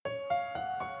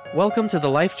Welcome to the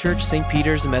Life Church St.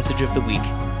 Peter's Message of the Week.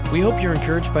 We hope you're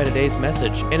encouraged by today's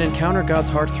message and encounter God's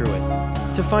heart through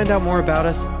it. To find out more about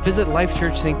us, visit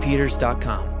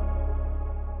lifechurchstpeters.com.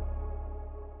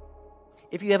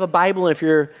 If you have a Bible and if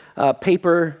you're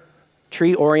paper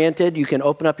tree oriented, you can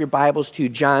open up your Bibles to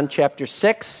John chapter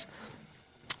 6.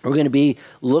 We're going to be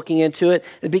looking into it.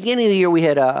 At the beginning of the year, we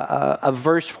had a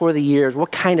verse for the years.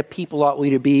 What kind of people ought we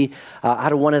to be?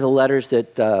 Out of one of the letters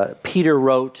that Peter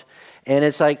wrote. And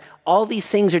it's like all these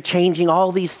things are changing.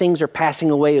 All these things are passing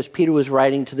away as Peter was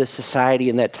writing to this society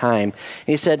in that time. And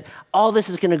he said, all this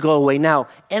is going to go away. Now,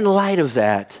 in light of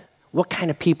that, what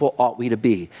kind of people ought we to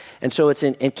be? And so it's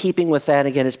in keeping with that,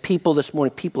 again, as people this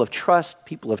morning, people of trust,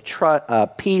 people of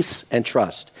peace and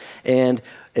trust. And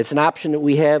it's an option that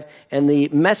we have. And the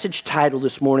message title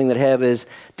this morning that I have is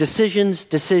Decisions,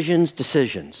 Decisions,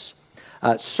 Decisions.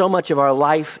 So much of our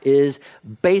life is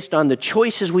based on the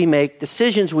choices we make,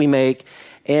 decisions we make,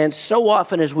 and so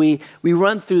often as we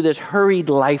run through this hurried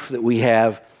life that we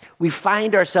have, we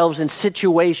find ourselves in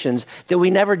situations that we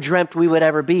never dreamt we would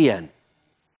ever be in.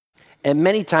 And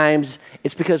many times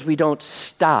it's because we don't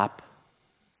stop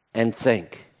and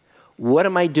think. What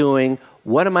am I doing?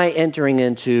 What am I entering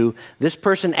into? This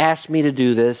person asked me to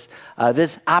do this.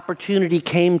 This opportunity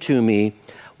came to me.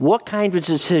 What kind of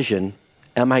decision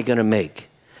am I going to make?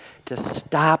 To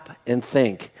stop and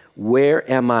think,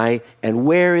 where am I and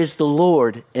where is the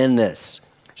Lord in this?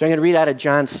 So I'm going to read out of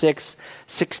John 6,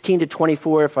 16 to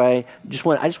 24. I just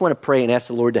want to pray and ask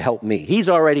the Lord to help me. He's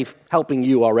already helping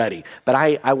you already, but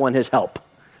I want his help.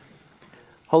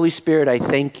 Holy Spirit, I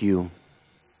thank you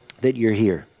that you're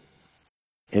here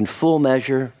in full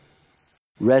measure,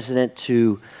 resident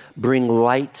to bring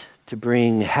light, to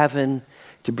bring heaven,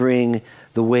 to bring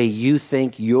the way you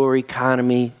think, your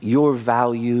economy, your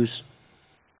values.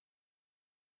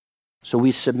 So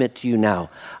we submit to you now.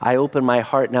 I open my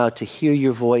heart now to hear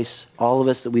your voice, all of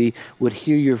us, that we would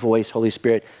hear your voice, Holy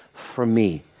Spirit, from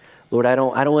me. Lord, I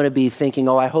don't want to be thinking,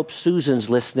 I hope Susan's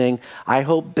listening. I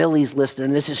hope Billy's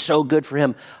listening. This is so good for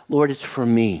him. Lord, it's for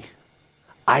me.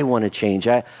 I want to change.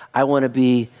 I want to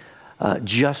be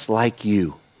just like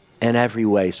you in every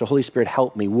way. So Holy Spirit,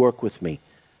 help me, work with me.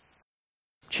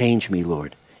 Change me,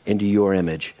 Lord, into your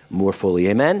image more fully.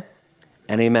 Amen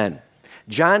and amen.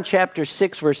 John chapter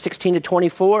 6, verse 16 to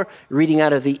 24, reading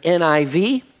out of the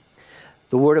NIV,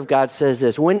 the Word of God says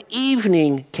this: When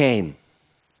evening came,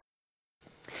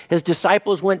 his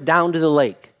disciples went down to the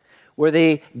lake, where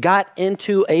they got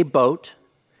into a boat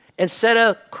and set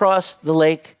across the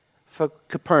lake for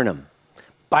Capernaum.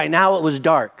 By now it was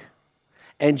dark,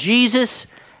 and Jesus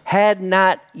had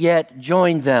not yet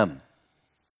joined them.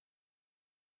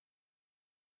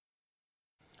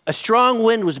 A strong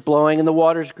wind was blowing and the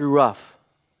waters grew rough.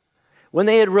 When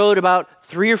they had rowed about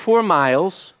 3 or 4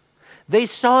 miles, they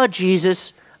saw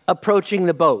Jesus approaching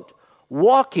the boat,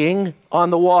 walking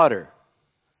on the water.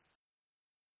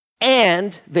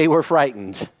 And they were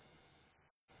frightened.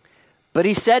 But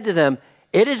he said to them,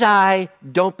 "It is I,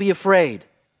 don't be afraid."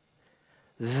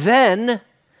 Then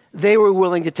they were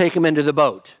willing to take him into the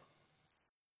boat.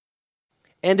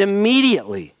 And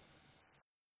immediately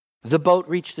the boat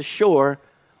reached the shore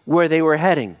where they were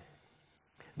heading.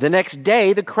 The next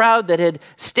day, the crowd that had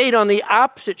stayed on the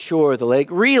opposite shore of the lake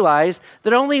realized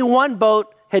that only one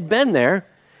boat had been there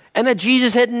and that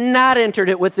Jesus had not entered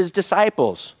it with his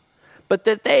disciples, but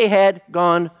that they had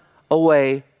gone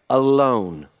away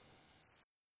alone.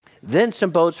 Then some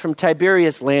boats from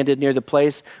Tiberias landed near the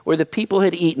place where the people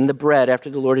had eaten the bread after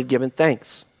the Lord had given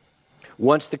thanks.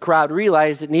 Once the crowd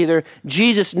realized that neither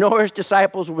Jesus nor his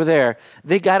disciples were there,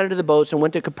 they got into the boats and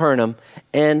went to Capernaum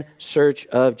in search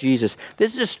of Jesus.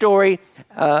 This is a story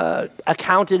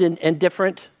accounted in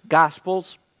different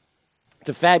Gospels. It's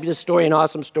a fabulous story, an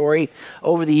awesome story.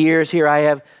 Over the years here, I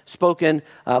have spoken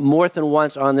more than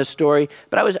once on this story.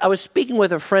 But I was speaking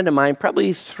with a friend of mine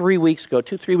probably 3 weeks ago,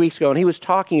 2-3 weeks ago, and he was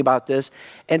talking about this,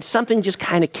 and something just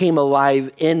kind of came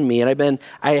alive in me, and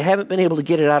I haven't been able to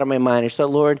get it out of my mind. I said,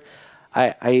 Lord,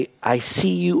 I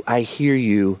see you, I hear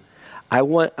you. I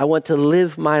want to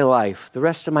live my life, the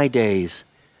rest of my days,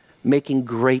 making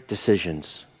great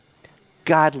decisions,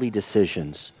 godly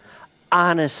decisions,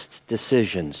 honest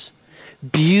decisions,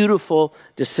 beautiful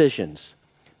decisions.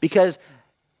 Because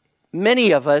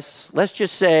many of us, let's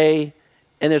just say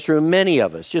in this room, many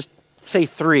of us, just say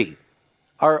 3,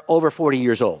 are over 40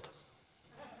 years old.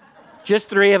 Just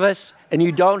 3 of us, and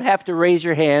you don't have to raise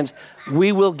your hands.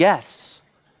 We will guess.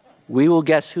 We will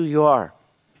guess who you are.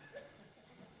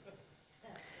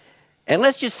 And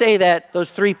let's just say that those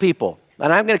 3 people,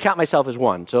 and I'm going to count myself as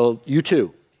one, so you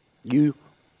 2, you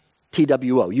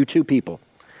TWO, you 2 people.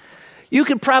 You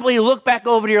could probably look back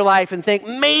over your life and think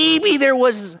maybe there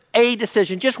was a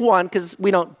decision, just one, because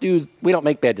we don't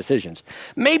make bad decisions.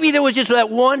 Maybe there was just that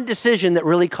one decision that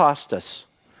really cost us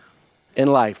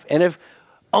in life. And if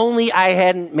only I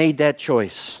hadn't made that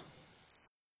choice.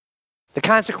 The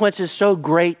consequence is so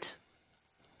great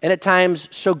and at times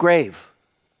so grave.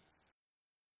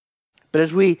 But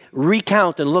as we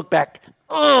recount and look back,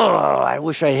 I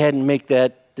wish I hadn't made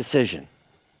that decision.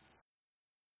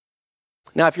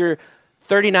 Now, if you're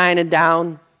 39 and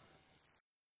down,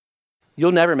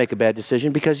 you'll never make a bad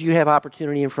decision because you have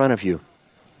opportunity in front of you.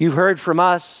 You've heard from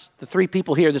us, the three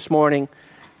people here this morning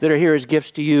that are here as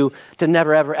gifts to you, to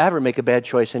never, ever, ever make a bad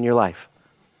choice in your life.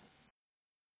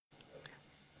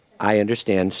 I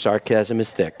understand sarcasm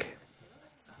is thick.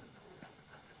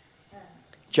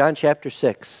 John chapter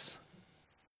 6.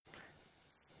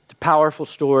 It's a powerful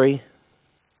story.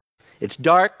 It's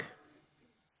dark.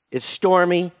 It's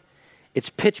stormy. It's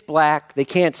pitch black. They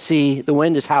can't see. The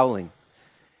wind is howling.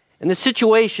 And the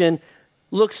situation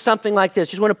looks something like this.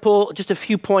 Just want to pull just a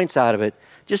few points out of it,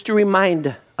 just to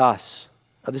remind us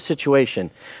of the situation.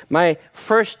 My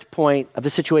first point of the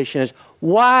situation is,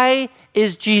 why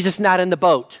is Jesus not in the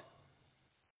boat?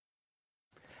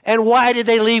 And why did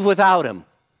they leave without him?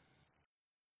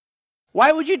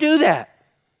 Why would you do that?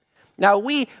 Now,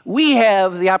 we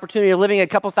have the opportunity of living a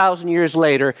couple thousand years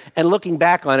later and looking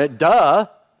back on it, duh.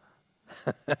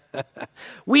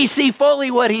 We see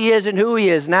fully what he is and who he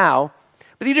is now.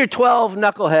 But these are 12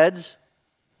 knuckleheads.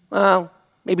 Well,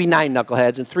 maybe 9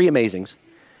 knuckleheads and 3 amazings.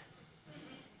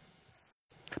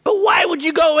 But why would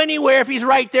you go anywhere if he's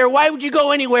right there? Why would you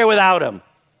go anywhere without him?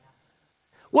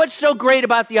 What's so great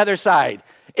about the other side?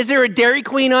 Is there a Dairy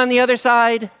Queen on the other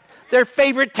side? Their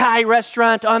favorite Thai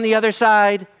restaurant on the other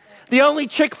side? The only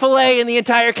Chick-fil-A in the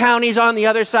entire county is on the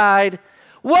other side?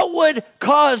 What would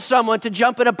cause someone to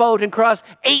jump in a boat and cross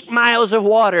 8 miles of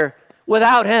water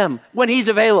without him when he's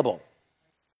available?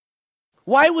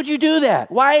 Why would you do that?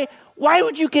 Why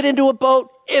would you get into a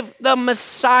boat if the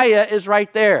Messiah is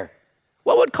right there?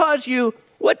 What would cause you,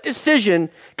 what decision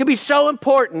could be so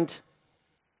important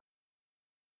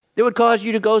that would cause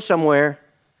you to go somewhere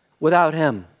without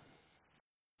him?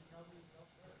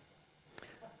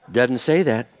 Doesn't say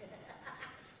that.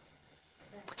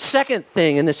 Second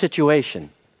thing in the situation,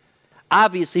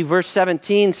 obviously verse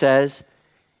 17 says,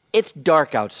 it's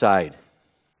dark outside.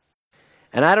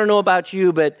 And I don't know about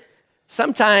you, but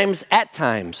sometimes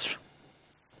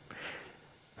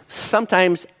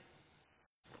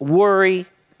worry,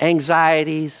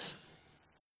 anxieties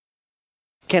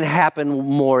can happen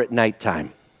more at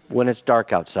nighttime when it's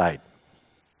dark outside.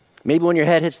 Maybe when your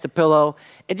head hits the pillow,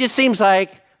 it just seems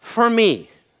like, for me,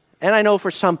 and I know for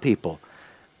some people,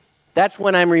 that's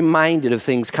when I'm reminded of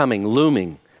things coming,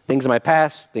 looming. Things in my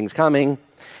past, things coming.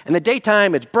 In the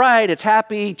daytime, it's bright, it's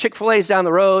happy, Chick-fil-A's down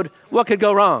the road. What could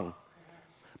go wrong?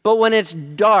 But when it's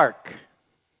dark,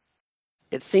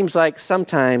 it seems like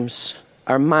sometimes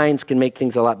our minds can make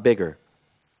things a lot bigger.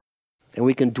 And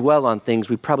we can dwell on things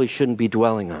we probably shouldn't be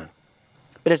dwelling on.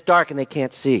 But it's dark and they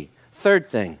can't see. Third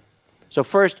thing. So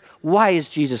first, why is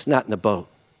Jesus not in the boat?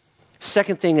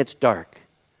 Second thing, it's dark.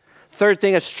 Third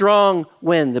thing, a strong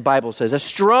wind, the Bible says. A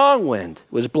strong wind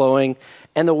was blowing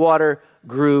and the water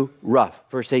grew rough.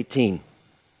 Verse 18.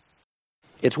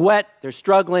 It's wet, they're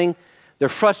struggling, they're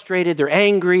frustrated, they're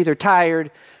angry, they're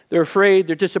tired, they're afraid,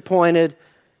 they're disappointed,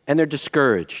 and they're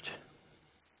discouraged.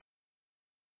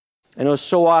 I know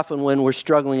so often when we're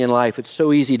struggling in life, it's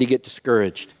so easy to get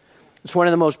discouraged. It's one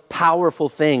of the most powerful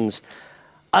things,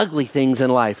 ugly things in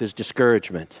life is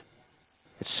discouragement.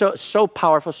 It's so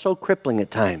powerful, so crippling at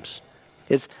times.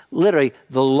 It's literally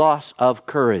the loss of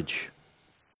courage,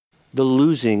 the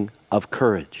losing of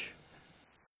courage.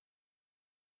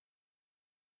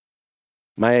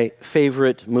 My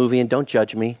favorite movie, and don't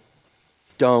judge me,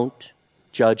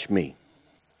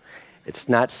 it's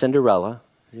not Cinderella.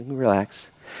 You can relax.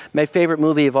 My favorite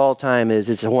movie of all time is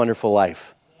It's a Wonderful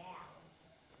Life.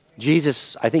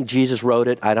 I think Jesus wrote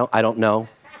it. I don't know.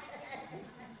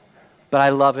 But I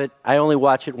love it. I only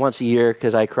watch it once a year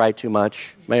because I cry too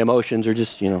much. My emotions are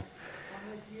just, But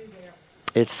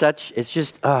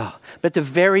at the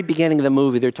very beginning of the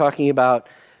movie, they're talking about,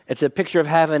 it's a picture of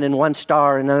heaven and one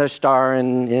star, another star,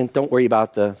 and don't worry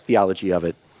about the theology of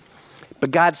it.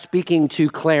 But God's speaking to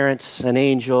Clarence, an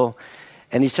angel,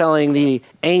 and he's telling the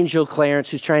angel Clarence,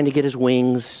 who's trying to get his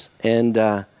wings, and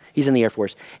he's in the Air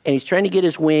Force, and he's trying to get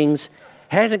his wings,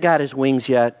 hasn't got his wings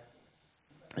yet.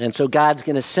 And so God's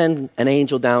going to send an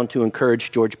angel down to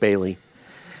encourage George Bailey.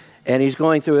 And he's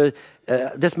going through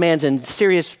this man's in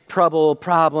serious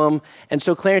problem. And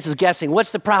so Clarence is guessing,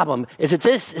 what's the problem? Is it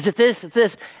this? Is it this? Is it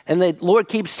this? And the Lord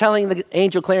keeps telling the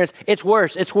angel Clarence, it's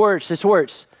worse, it's worse, it's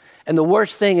worse. And the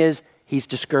worst thing is he's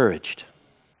discouraged.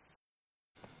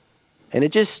 And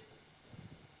it just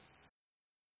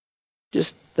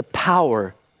the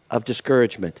power of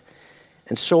discouragement.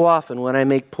 And so often when I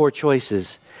make poor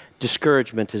choices,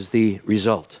 discouragement is the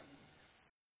result.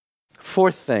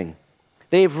 Fourth thing,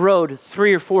 they've rowed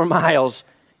 3 or 4 miles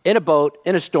in a boat,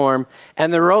 in a storm,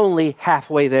 and they're only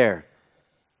halfway there.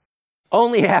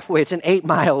 Only halfway. It's an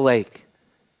 8-mile lake.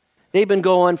 They've been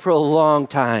going for a long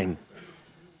time,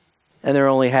 and they're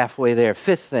only halfway there.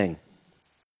 Fifth thing,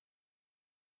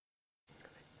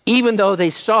 even though they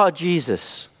saw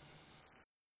Jesus,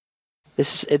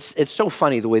 it's so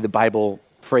funny the way the Bible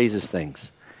phrases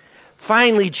things.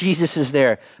 Finally, Jesus is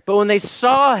there. But when they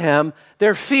saw him,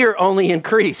 their fear only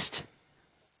increased.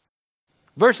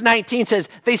 Verse 19 says,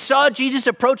 they saw Jesus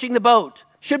approaching the boat.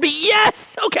 Should be,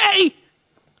 yes, okay.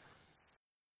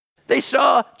 They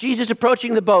saw Jesus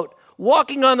approaching the boat,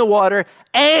 walking on the water,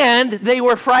 and they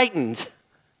were frightened.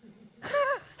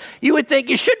 You would think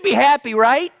you should be happy,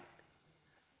 right?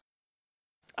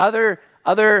 Other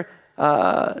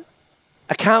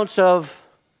accounts of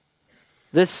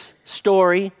this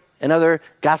story and other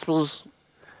Gospels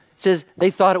says they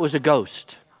thought it was a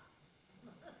ghost.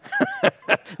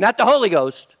 Not the Holy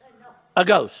Ghost, a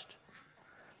ghost.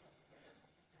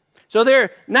 So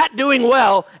they're not doing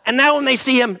well, and now when they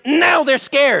see him, now they're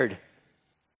scared.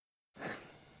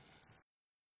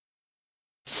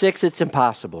 6, it's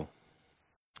impossible.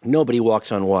 Nobody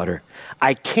walks on water.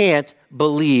 I can't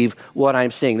believe what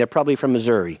I'm seeing. They're probably from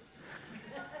Missouri.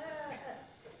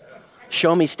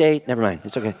 Show me state. Never mind.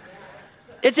 It's okay.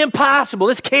 It's impossible.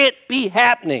 This can't be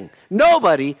happening.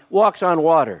 Nobody walks on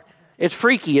water. It's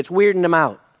freaky. It's weirding them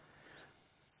out.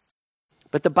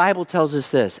 But the Bible tells us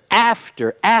this.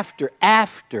 After,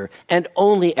 and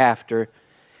only after,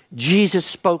 Jesus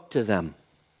spoke to them.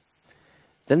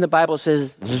 Then the Bible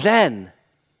says, then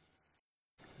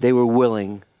they were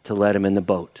willing to let him in the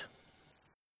boat.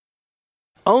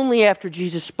 Only after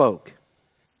Jesus spoke,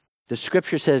 the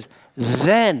scripture says,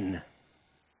 then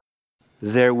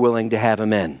they're willing to have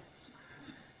him in.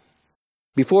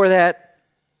 Before that,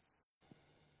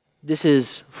 this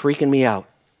is freaking me out.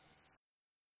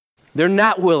 They're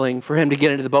not willing for him to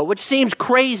get into the boat, which seems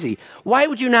crazy. Why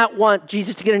would you not want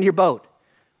Jesus to get into your boat?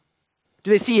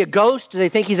 Do they see a ghost? Do they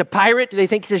think he's a pirate? Do they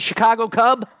think he's a Chicago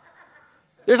Cub?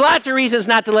 There's lots of reasons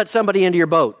not to let somebody into your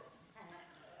boat.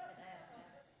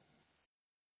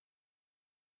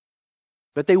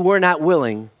 But they were not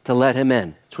willing to let him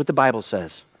in. That's what the Bible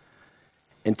says.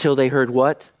 Until they heard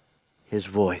what? His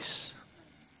voice.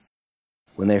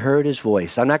 When they heard his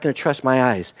voice, I'm not going to trust my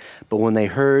eyes, but when they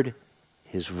heard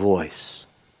his voice,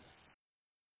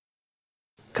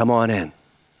 come on in.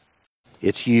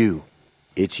 It's you.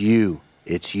 It's you.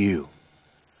 It's you.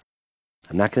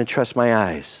 I'm not going to trust my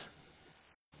eyes,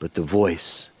 but the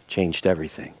voice changed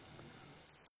everything.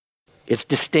 It's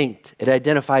distinct. It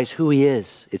identifies who he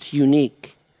is. It's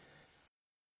unique.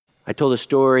 I told a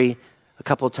story a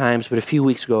couple of times, but a few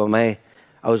weeks ago, I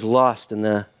was lost in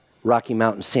the Rocky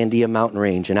Mountain, Sandia mountain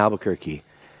range in Albuquerque.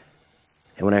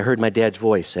 And when I heard my dad's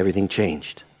voice, everything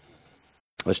changed.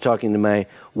 I was talking to my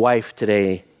wife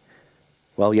today,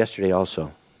 yesterday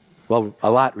also.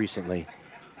 A lot recently.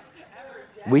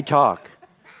 We talk.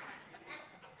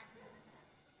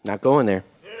 Not going there.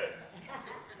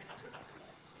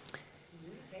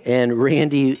 And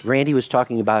Randy was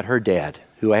talking about her dad,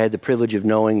 who I had the privilege of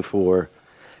knowing for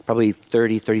probably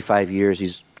 30, 35 years.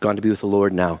 He's gone to be with the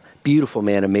Lord now. Beautiful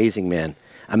man, amazing man,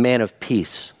 a man of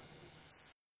peace.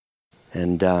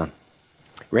 And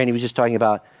Randy was just talking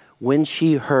about when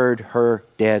she heard her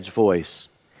dad's voice,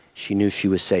 she knew she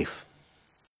was safe.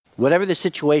 Whatever the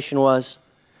situation was,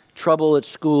 trouble at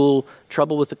school,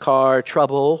 trouble with the car,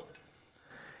 trouble,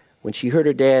 when she heard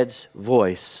her dad's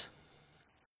voice,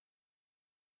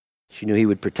 she knew he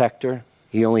would protect her.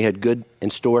 He only had good in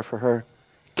store for her,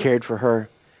 cared for her,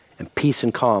 and peace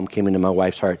and calm came into my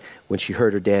wife's heart when she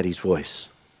heard her daddy's voice.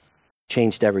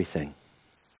 Changed everything.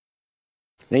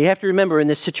 Now you have to remember in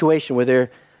this situation where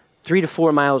they're 3 to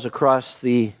 4 miles across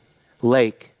the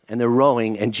lake and they're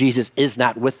rowing and Jesus is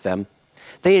not with them.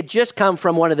 They had just come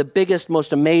from one of the biggest,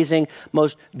 most amazing,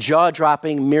 most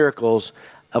jaw-dropping miracles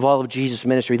of all of Jesus'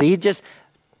 ministry. They had just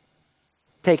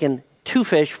taken 2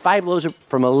 fish, 5 loaves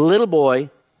from a little boy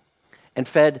and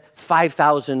fed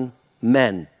 5,000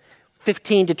 men,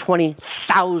 15 to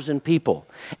 20,000 people.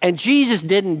 And Jesus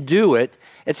didn't do it.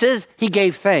 It says he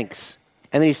gave thanks.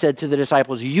 And then he said to the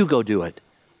disciples, you go do it.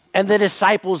 And the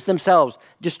disciples themselves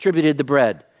distributed the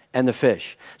bread and the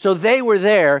fish. So they were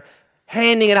there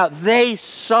handing it out. They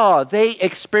saw, they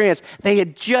experienced. They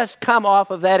had just come off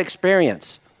of that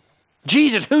experience.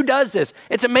 Jesus, who does this?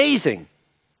 It's amazing.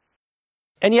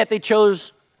 And yet they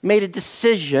made a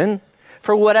decision,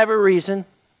 for whatever reason,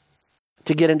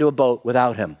 to get into a boat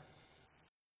without him.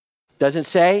 Doesn't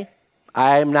say,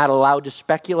 I am not allowed to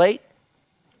speculate.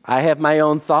 I have my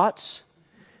own thoughts.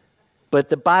 But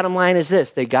the bottom line is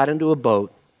this: they got into a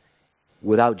boat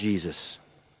without Jesus.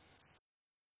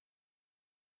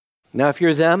 Now, if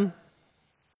you're them,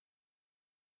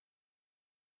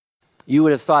 you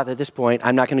would have thought at this point,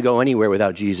 I'm not going to go anywhere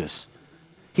without Jesus.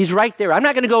 He's right there. I'm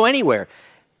not going to go anywhere.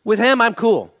 With him, I'm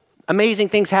cool. Amazing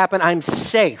things happen. I'm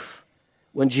safe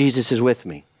when Jesus is with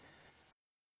me.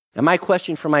 And my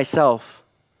question for myself,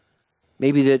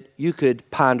 maybe that you could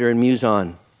ponder and muse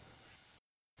on,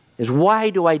 is why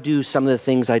do I do some of the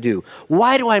things I do?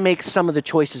 Why do I make some of the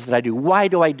choices that I do? Why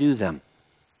do I do them?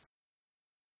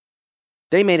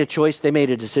 They made a choice. They made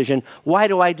a decision. Why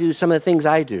do I do some of the things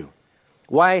I do?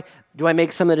 Why do I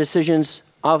make some of the decisions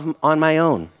on my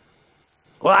own?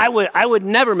 Well, I would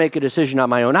never make a decision on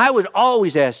my own. I would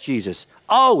always ask Jesus.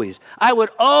 Always. I would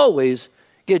always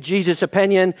get Jesus'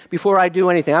 opinion before I do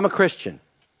anything. I'm a Christian.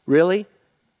 Really?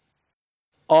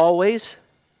 Always?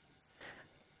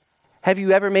 Have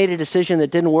you ever made a decision that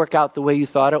didn't work out the way you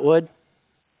thought it would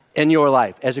in your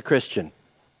life as a Christian?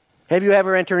 Have you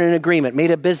ever entered an agreement, made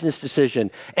a business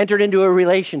decision, entered into a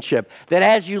relationship that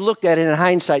as you looked at it in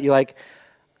hindsight, you're like,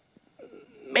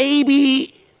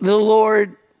 maybe the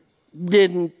Lord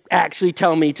didn't actually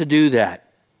tell me to do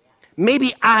that.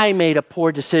 Maybe I made a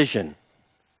poor decision.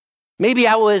 Maybe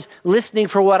I was listening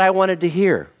for what I wanted to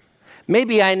hear.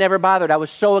 Maybe I never bothered. I was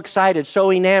so excited,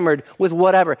 so enamored with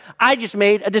whatever. I just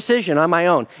made a decision on my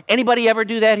own. Anybody ever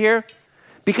do that here?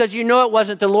 Because you know it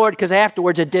wasn't the Lord, because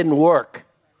afterwards it didn't work.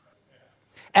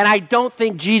 And I don't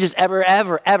think Jesus ever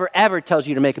tells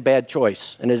you to make a bad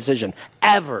choice and a decision.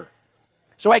 Ever.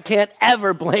 So I can't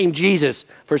ever blame Jesus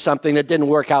for something that didn't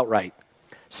work out right.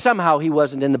 Somehow he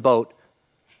wasn't in the boat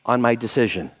on my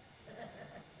decision.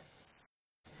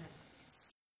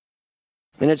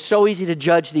 And it's so easy to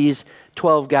judge these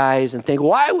 12 guys and think,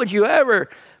 why would you ever?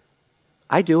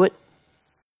 I do it.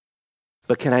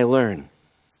 But can I learn?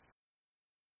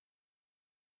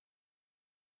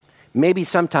 Maybe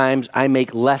sometimes I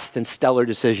make less than stellar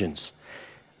decisions.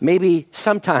 Maybe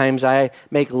sometimes I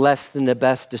make less than the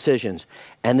best decisions.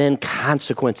 And then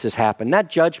consequences happen. Not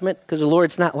judgment, because the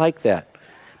Lord's not like that.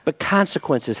 But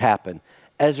consequences happen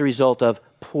as a result of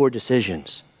poor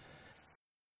decisions.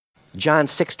 John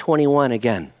 6:21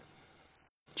 again.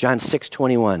 John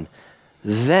 6:21.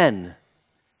 Then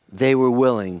they were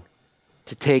willing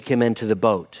to take him into the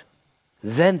boat.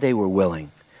 Then they were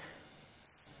willing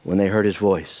when they heard his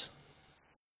voice.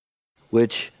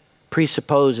 Which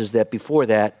presupposes that before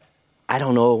that, I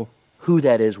don't know who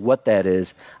that is, what that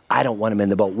is. I don't want him in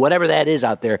the boat. Whatever that is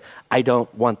out there, I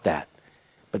don't want that.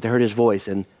 But they heard his voice,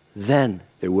 and then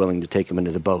they're willing to take him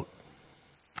into the boat.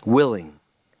 Willing.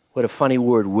 What a funny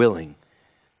word, willing.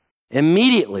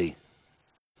 Immediately,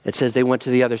 it says they went to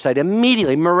the other side.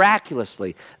 Immediately,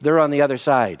 miraculously, they're on the other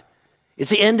side. It's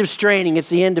the end of straining. It's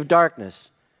the end of darkness.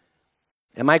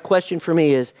 And my question for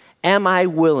me is, am I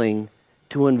willing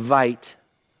to invite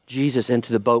Jesus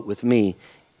into the boat with me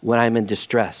when I'm in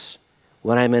distress,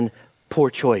 when I'm in poor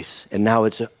choice, and now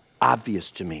it's obvious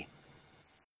to me?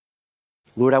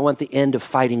 Lord, I want the end of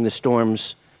fighting the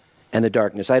storms and the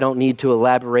darkness. I don't need to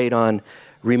elaborate on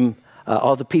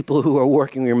all the people who are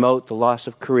working remote, the loss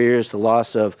of careers, the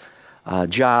loss of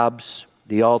jobs,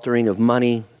 the altering of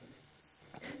money,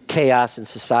 chaos in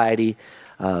society,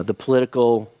 the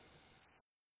political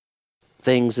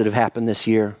things that have happened this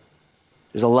year.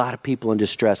 There's a lot of people in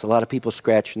distress, a lot of people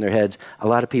scratching their heads, a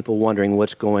lot of people wondering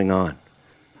what's going on,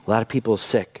 a lot of people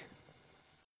sick.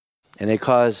 And they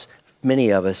cause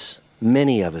many of us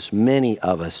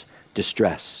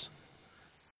distress.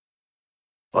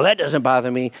 Well, that doesn't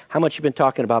bother me. How much you've been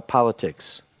talking about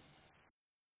politics?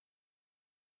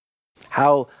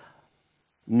 How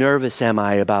nervous am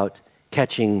I about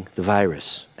catching the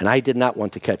virus? And I did not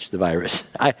want to catch the virus.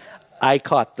 I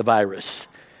caught the virus.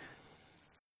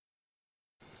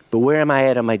 But where am I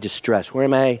at in my distress? Where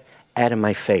am I at in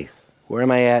my faith? Where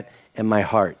am I at in my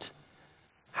heart?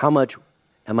 How much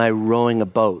am I rowing a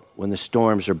boat when the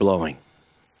storms are blowing?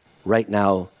 Right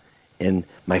now, in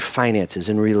my finances,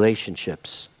 in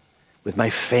relationships, with my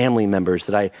family members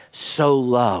that I so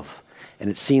love. And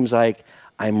it seems like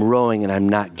I'm rowing and I'm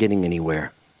not getting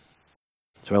anywhere.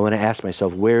 So I want to ask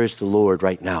myself, where is the Lord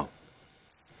right now?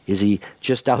 Is he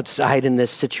just outside in this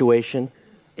situation?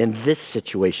 in this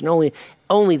situation,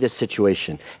 only this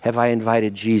situation, have I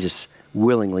invited Jesus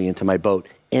willingly into my boat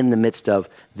in the midst of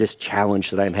this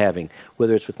challenge that I'm having,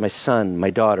 whether it's with my son, my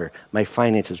daughter, my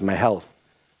finances, my health,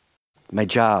 my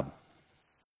job.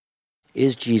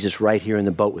 Is Jesus right here in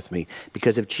the boat with me?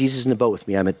 Because if Jesus is in the boat with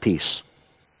me, I'm at peace.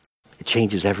 It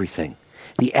changes everything.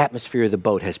 The atmosphere of the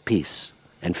boat has peace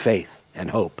and faith and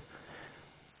hope.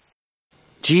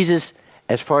 Jesus,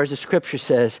 as far as the scripture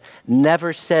says,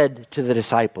 never said to the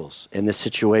disciples in this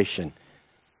situation,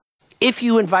 if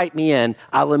you invite me in,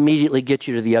 I'll immediately get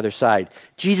you to the other side.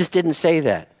 Jesus didn't say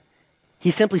that.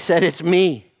 He simply said, it's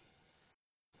me.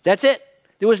 That's it.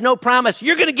 There was no promise.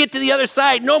 You're going to get to the other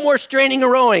side. No more straining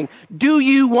or rowing. Do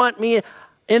you want me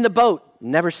in the boat?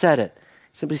 Never said it.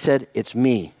 Simply said, it's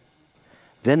me.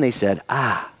 Then they said,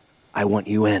 I want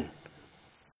you in.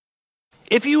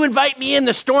 If you invite me in,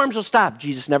 the storms will stop.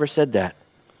 Jesus never said that.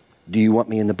 Do you want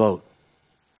me in the boat?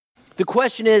 The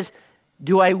question is,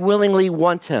 do I willingly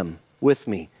want him with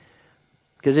me?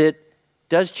 Because it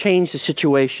does change the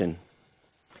situation.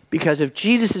 Because if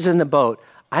Jesus is in the boat,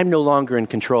 I'm no longer in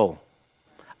control.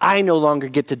 I no longer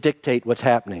get to dictate what's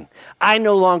happening. I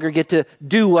no longer get to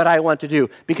do what I want to do.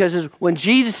 Because when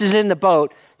Jesus is in the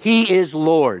boat, he is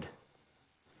Lord.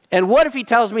 And what if he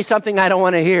tells me something I don't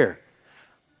want to hear?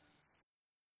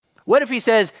 What if he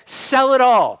says, sell it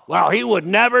all? Well, he would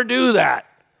never do that.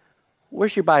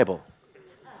 Where's your Bible?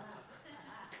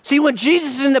 See, when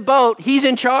Jesus is in the boat, he's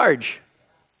in charge.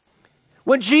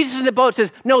 When Jesus is in the boat,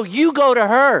 says, no, you go to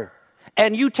her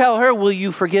and you tell her, will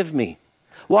you forgive me?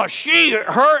 Well, she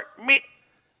hurt me.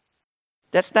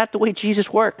 That's not the way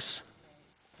Jesus works.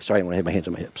 Sorry, I want to have my hands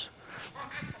on my hips.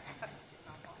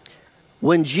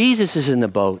 When Jesus is in the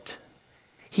boat,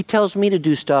 he tells me to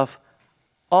do stuff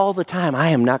all the time I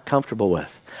am not comfortable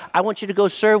with. I want you to go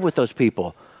serve with those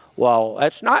people. Well,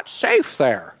 it's not safe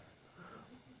there.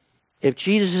 If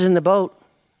Jesus is in the boat,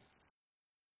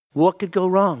 what could go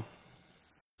wrong?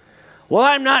 Well,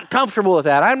 I'm not comfortable with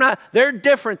that. They're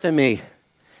different than me.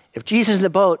 If Jesus is in the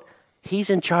boat, he's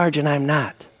in charge and I'm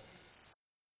not.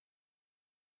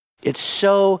 It's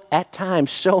so, at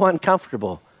times, so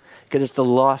uncomfortable because it's the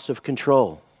loss of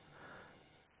control.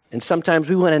 And sometimes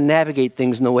we want to navigate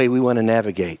things in the way we want to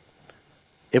navigate,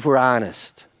 if we're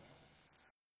honest.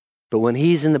 But when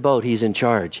he's in the boat, he's in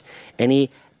charge. And he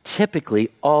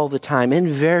typically, all the time,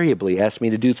 invariably asks me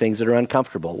to do things that are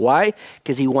uncomfortable. Why?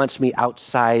 Because he wants me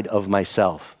outside of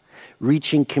myself.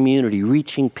 Reaching community,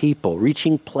 reaching people,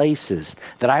 reaching places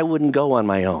that I wouldn't go on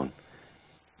my own.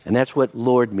 And that's what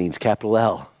Lord means, capital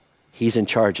L. He's in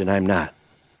charge and I'm not.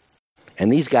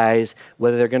 And these guys,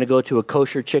 whether they're going to go to a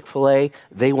kosher Chick-fil-A,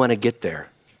 they want to get there.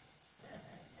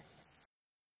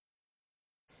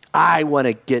 I want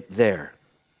to get there.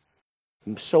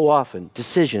 So often,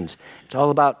 decisions, it's all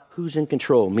about who's in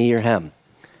control, me or him.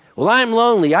 Well, I'm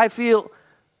lonely. I feel,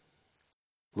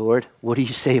 Lord, what do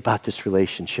you say about this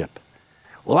relationship?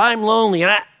 Well, I'm lonely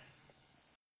and I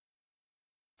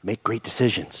make great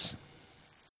decisions,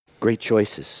 great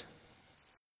choices.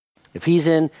 If he's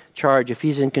in charge, if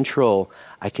he's in control,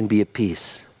 I can be at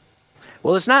peace.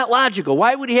 Well, it's not logical.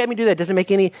 Why would he have me do that? It doesn't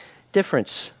make any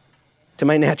difference to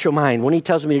my natural mind. When he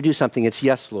tells me to do something, it's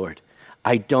yes, Lord.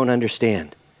 I don't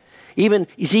understand. Even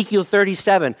Ezekiel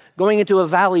 37, going into a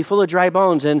valley full of dry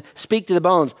bones and speak to the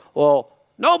bones. Well,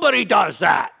 nobody does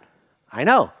that. I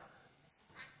know.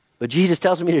 But Jesus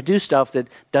tells me to do stuff that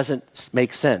doesn't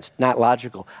make sense, not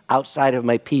logical, outside of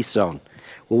my peace zone.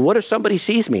 Well, what if somebody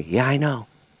sees me? Yeah, I know.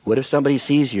 What if somebody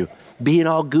sees you being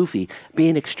all goofy,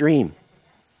 being extreme?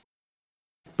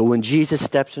 But when Jesus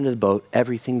steps into the boat,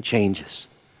 everything changes.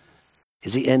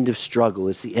 It's the end of struggle.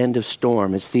 It's the end of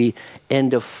storm. It's the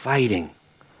end of fighting.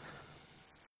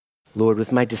 Lord,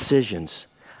 with my decisions,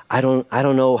 I don't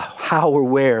know how or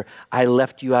where I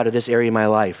left you out of this area of my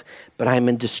life, but I'm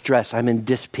in distress. I'm in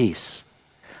dispeace.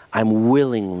 I'm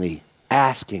willingly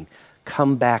asking,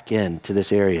 come back into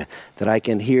this area that I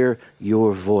can hear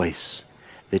your voice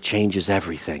that changes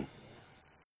everything.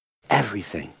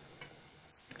 Everything.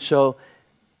 So,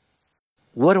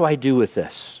 what do I do with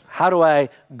this? How do I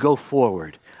go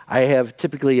forward? I have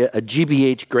typically a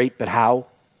GBH, great, but how?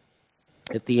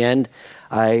 At the end,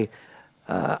 I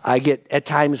get at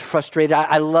times frustrated.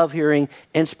 I love hearing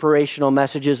inspirational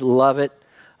messages, love it.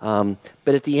 But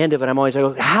at the end of it, I'm always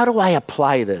like, how do I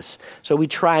apply this? So we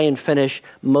try and finish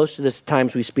most of the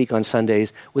times we speak on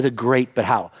Sundays with a great, but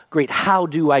how? Great, how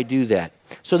do I do that?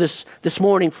 So this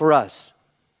morning for us,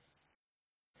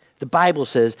 the Bible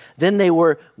says, then they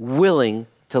were willing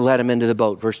to let him into the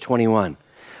boat, verse 21.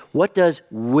 What does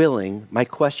willing, my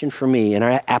question for me in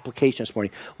our application this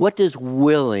morning, what does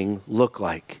willing look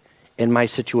like in my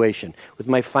situation, with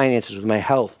my finances, with my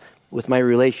health, with my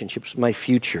relationships, with my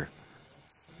future?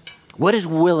 What does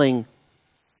willing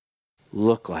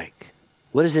look like?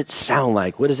 What does it sound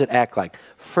like? What does it act like?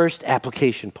 First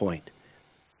application point.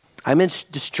 I'm in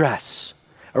distress.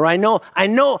 Or I know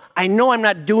I'm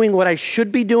not doing what I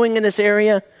should be doing in this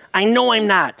area. I know I'm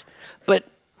not. But,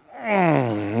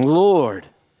 Lord,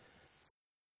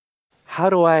 how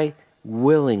do I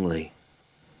willingly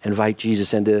invite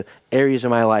Jesus into areas of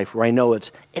my life where I know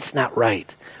it's not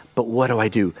right? But what do I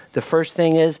do? The first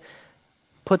thing is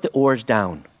put the oars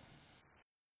down.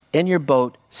 In your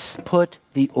boat, put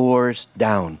the oars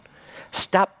down.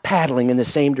 Stop paddling in the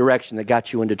same direction that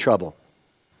got you into trouble.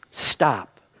 Stop.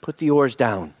 Put the oars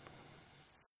down.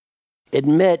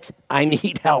 Admit I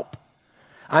need help.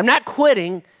 I'm not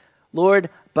quitting, Lord,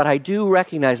 but I do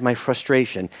recognize my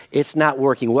frustration. It's not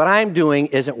working. What I'm doing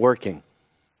isn't working.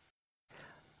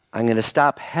 I'm going to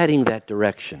stop heading that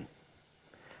direction.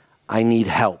 I need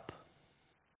help.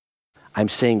 I'm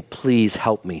saying, please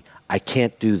help me. I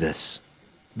can't do this.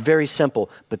 Very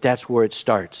simple, but that's where it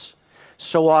starts.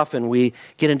 So often we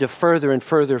get into further and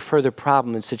further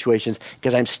problem and situations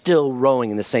because I'm still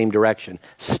rowing in the same direction.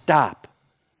 Stop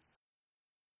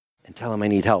and tell him I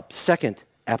need help. Second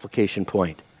application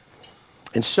point.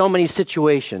 In so many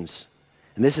situations,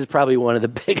 and this is probably one of the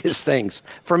biggest things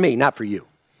for me, not for you,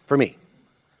 for me.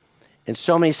 In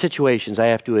so many situations, I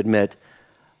have to admit,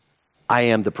 I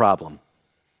am the problem.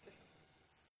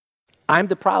 I'm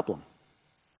the problem.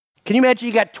 Can you imagine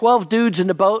you got 12 dudes in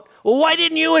the boat? Well, why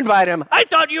didn't you invite him? I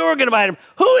thought you were going to invite him.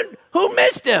 Who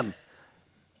missed him?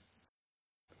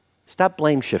 Stop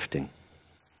blame shifting.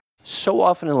 So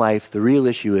often in life, the real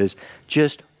issue is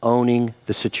just owning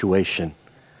the situation.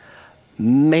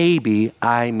 Maybe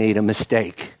I made a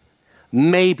mistake.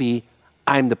 Maybe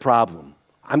I'm the problem.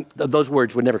 Those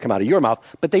words would never come out of your mouth,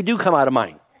 but they do come out of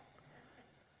mine.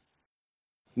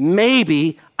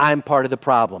 Maybe I'm part of the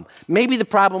problem. Maybe the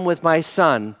problem with my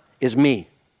son is me,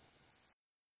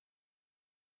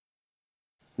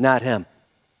 not him.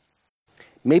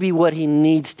 Maybe what he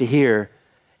needs to hear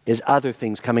is other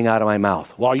things coming out of my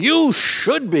mouth. Well, you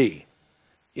should be.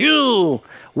 You.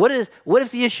 What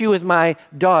if the issue with my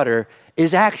daughter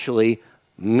is actually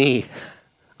me?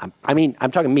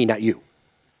 I'm talking me, not you.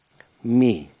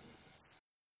 Me.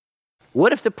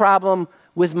 What if the problem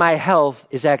with my health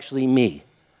is actually me?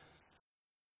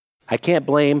 I can't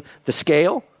blame the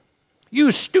scale.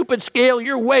 You stupid scale,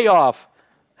 you're way off.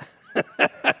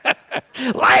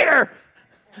 Liar!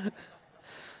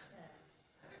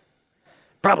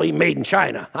 Probably made in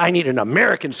China. I need an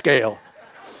American scale.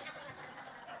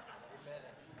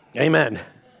 Amen.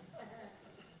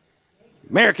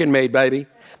 American made, baby.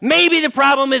 Maybe the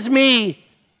problem is me.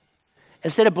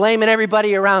 Instead of blaming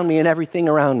everybody around me and everything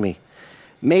around me.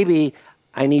 Maybe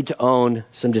I need to own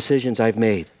some decisions I've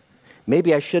made.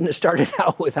 Maybe I shouldn't have started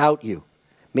out without you.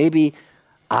 Maybe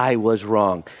I was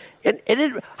wrong.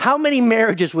 How many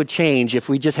marriages would change if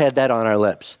we just had that on our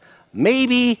lips?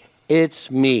 Maybe it's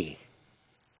me.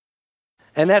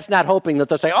 And that's not hoping that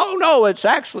they'll say, oh, no, it's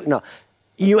actually, no.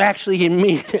 You actually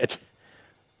mean it.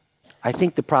 I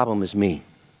think the problem is me.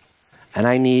 And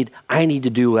I need to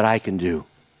do what I can do.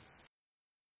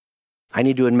 I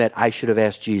need to admit I should have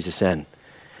asked Jesus in.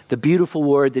 The beautiful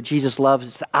word that Jesus loves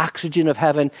is the oxygen of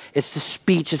heaven. It's the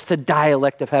speech. It's the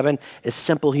dialect of heaven. It's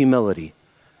simple humility.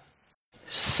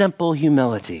 Simple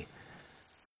humility.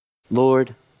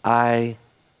 Lord, I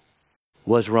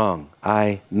was wrong.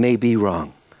 I may be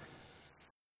wrong.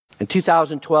 In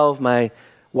 2012, my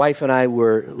wife and I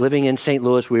were living in St.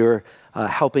 Louis. We were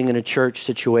helping in a church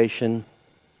situation.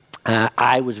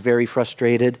 I was very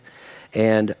frustrated.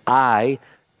 And I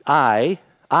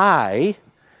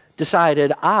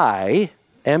decided I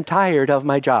am tired of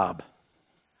my job.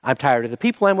 I'm tired of the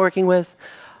people I'm working with.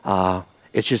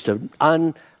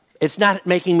 It's not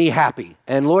making me happy.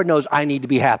 And Lord knows I need to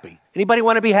be happy. Anybody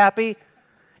want to be happy?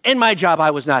 In my job,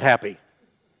 I was not happy.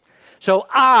 So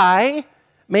I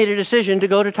made a decision to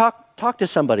go to talk to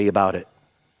somebody about it.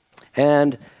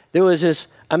 And there was this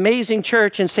amazing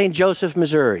church in St. Joseph,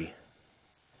 Missouri.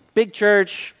 Big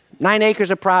church, 9 acres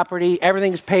of property,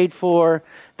 everything's paid for.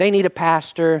 They need a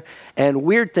pastor. And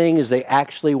weird thing is they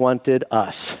actually wanted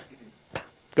us.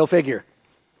 Go figure.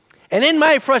 And in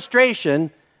my frustration,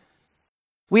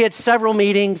 we had several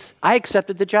meetings. I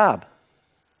accepted the job.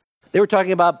 They were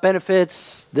talking about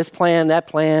benefits, this plan, that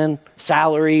plan,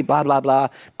 salary, blah, blah, blah.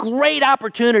 Great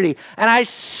opportunity. And I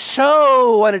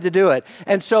so wanted to do it.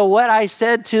 And so what I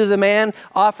said to the man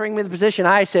offering me the position,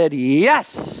 I said,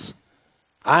 yes,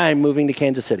 I'm moving to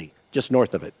Kansas City, just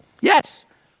north of it. Yes.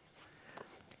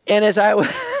 And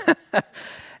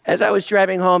As I was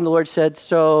driving home, the Lord said,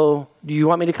 so do you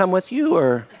want me to come with you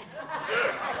or?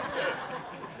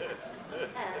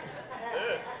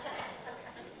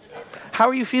 How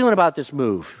are you feeling about this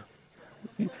move?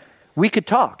 We could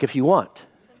talk if you want.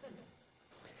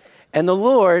 And the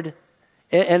Lord,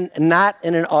 and not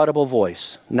in an audible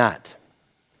voice,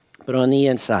 but on the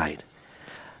inside,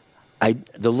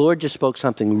 the Lord just spoke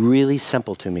something really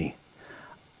simple to me.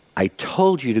 I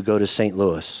told you to go to St.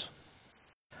 Louis.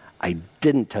 I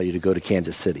didn't tell you to go to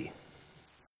Kansas City.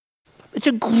 It's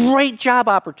a great job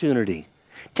opportunity.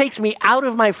 Takes me out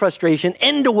of my frustration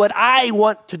into what I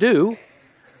want to do.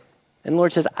 And the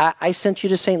Lord says, I sent you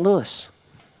to St. Louis.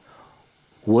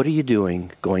 What are you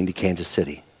doing going to Kansas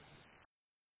City?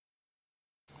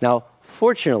 Now,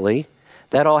 fortunately,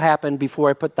 that all happened before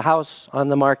I put the house on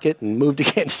the market and moved to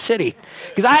Kansas City.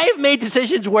 Because I have made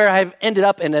decisions where I've ended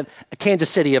up in a Kansas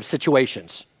City of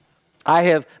situations. I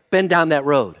have been down that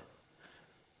road.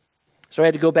 So I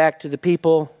had to go back to the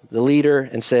people, the leader,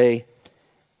 and say,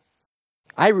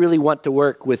 I really want to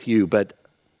work with you, but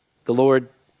the Lord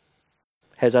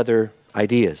has other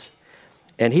ideas.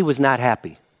 And he was not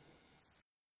happy.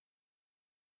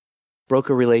 Broke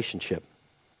a relationship.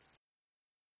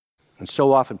 And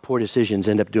so often poor decisions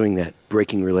end up doing that,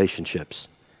 breaking relationships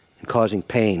and causing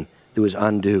pain that was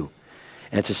undue.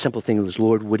 And it's a simple thing. It was,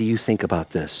 Lord, what do you think about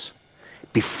this?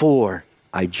 Before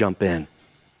I jump in.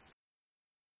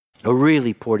 A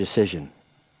really poor decision.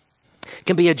 It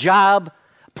can be a job.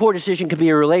 Poor decision can be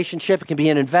a relationship. It can be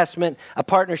an investment, a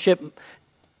partnership.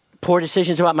 Poor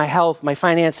decisions about my health, my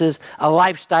finances, a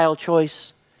lifestyle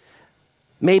choice.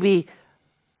 Maybe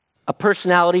a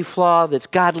personality flaw that's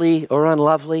godly or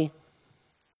unlovely.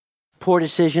 Poor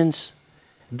decisions.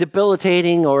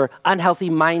 Debilitating or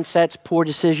unhealthy mindsets, poor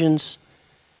decisions.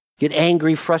 Get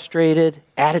angry, frustrated,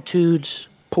 attitudes,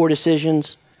 poor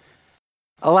decisions.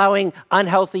 Allowing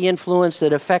unhealthy influence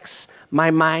that affects my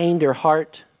mind or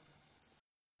heart.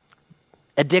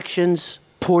 Addictions,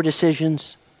 poor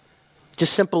decisions.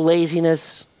 Just simple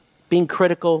laziness, being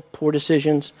critical, poor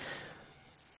decisions.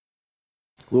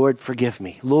 Lord, forgive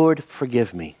me. Lord,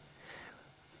 forgive me.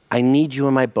 I need you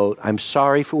in my boat. I'm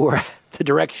sorry for the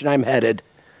direction I'm headed.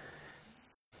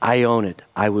 I own it.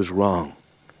 I was wrong.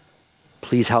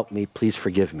 Please help me. Please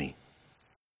forgive me.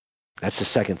 That's the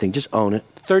second thing. Just own it.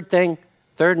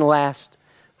 Third and last.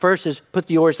 First is put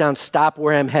the oars down, stop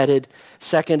where I'm headed.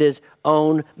 Second is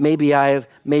own, maybe I have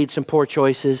made some poor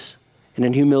choices. And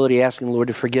in humility, asking the Lord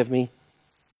to forgive me.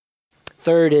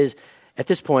 Third is, at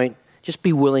this point, just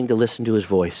be willing to listen to his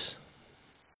voice.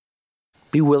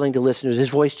 Be willing to listen to his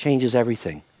voice. Changes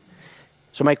everything.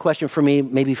 So my question for me,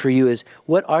 maybe for you, is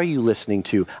what are you listening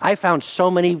to? I found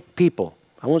so many people,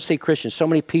 I won't say Christians, so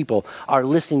many people are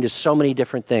listening to so many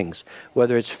different things,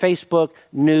 whether it's Facebook,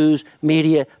 news,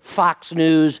 media, Fox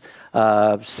News,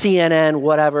 CNN,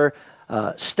 whatever,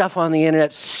 stuff on the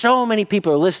internet. So many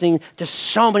people are listening to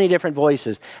so many different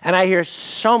voices. And I hear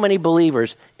so many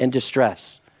believers in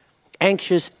distress.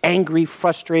 Anxious, angry,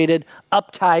 frustrated,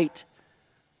 uptight.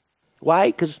 Why?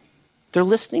 Because they're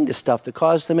listening to stuff that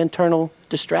causes them internal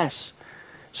distress.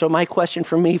 So my question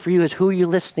for you is, who are you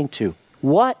listening to?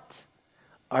 What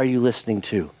are you listening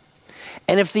to?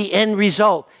 And if the end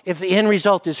result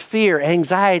is fear,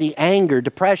 anxiety, anger,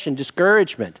 depression,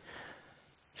 discouragement,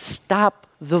 stop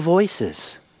the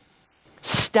voices.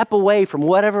 Step away from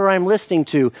whatever I'm listening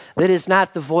to that is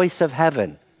not the voice of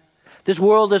heaven. This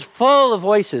world is full of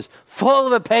voices, full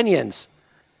of opinions.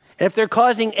 And if they're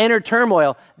causing inner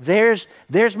turmoil, there's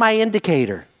my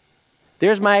indicator.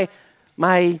 There's my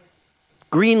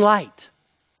green light.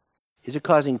 Is it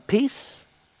causing peace?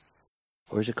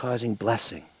 Or is it causing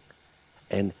blessing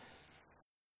and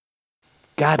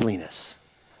godliness?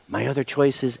 My other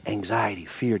choice is anxiety,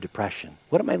 fear, depression.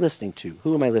 What am I listening to?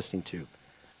 Who am I listening to?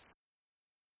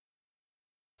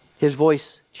 His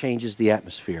voice changes the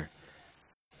atmosphere.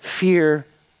 Fear,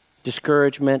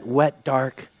 discouragement, wet,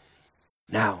 dark.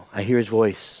 Now I hear his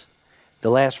voice. The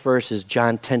last verse is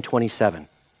John 10:27.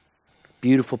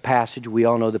 Beautiful passage. We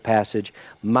all know the passage.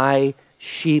 My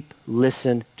sheep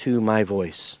listen to my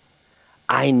voice.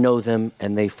 I know them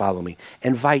and they follow me.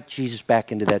 Invite Jesus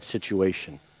back into that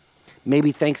situation.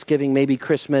 Maybe Thanksgiving, maybe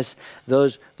Christmas,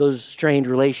 those strained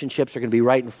relationships are going to be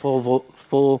right in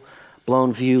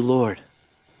full-blown view. Lord,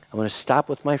 I want to stop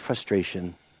with my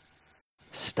frustration.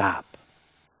 Stop.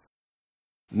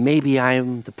 Maybe I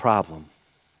am the problem.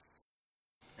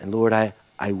 And Lord, I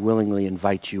willingly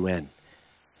invite you in.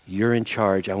 You're in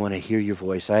charge. I want to hear your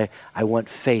voice. I want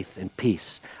faith and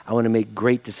peace. I want to make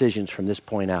great decisions from this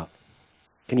point out.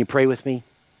 Can you pray with me?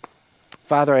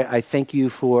 Father, I thank you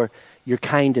for your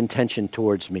kind intention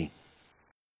towards me.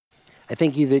 I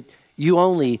thank you that you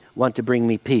only want to bring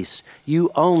me peace.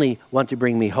 You only want to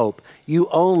bring me hope. You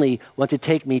only want to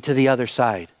take me to the other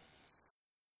side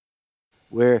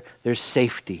where there's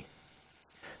safety.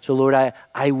 So Lord,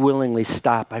 I willingly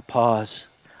stop. I pause.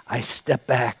 I step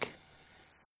back.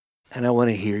 And I want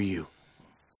to hear you.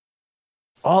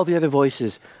 All the other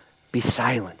voices be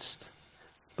silenced.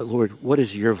 But Lord, what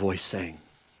is your voice saying?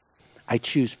 I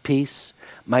choose peace.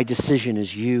 My decision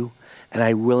is you. And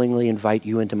I willingly invite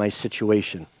you into my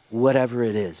situation, whatever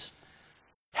it is.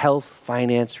 Health,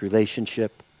 finance,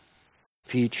 relationship,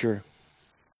 future.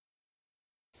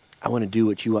 I want to do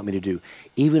what you want me to do,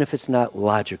 even if it's not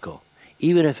logical,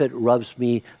 even if it rubs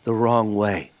me the wrong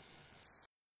way.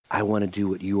 I want to do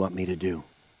what you want me to do.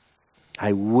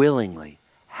 I willingly,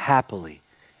 happily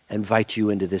invite you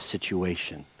into this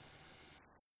situation.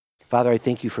 Father, I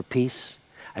thank you for peace.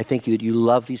 I thank you that you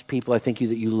love these people. I thank you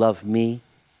that you love me,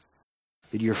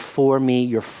 that you're for me,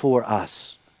 you're for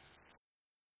us.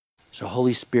 So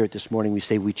Holy Spirit, this morning we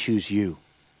say we choose you.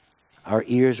 Our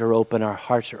ears are open, our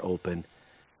hearts are open.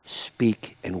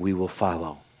 Speak and we will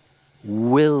follow.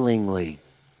 Willingly,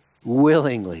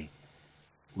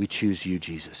 we choose you,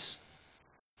 Jesus.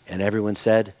 And everyone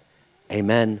said,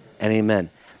 amen and amen.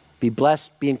 Be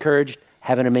blessed, be encouraged,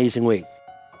 have an amazing week.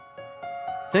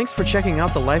 Thanks for checking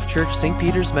out the Life Church St.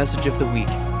 Peter's Message of the Week.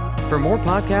 For more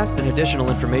podcasts and additional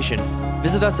information,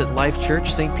 visit us at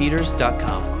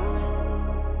lifechurchstpeters.com.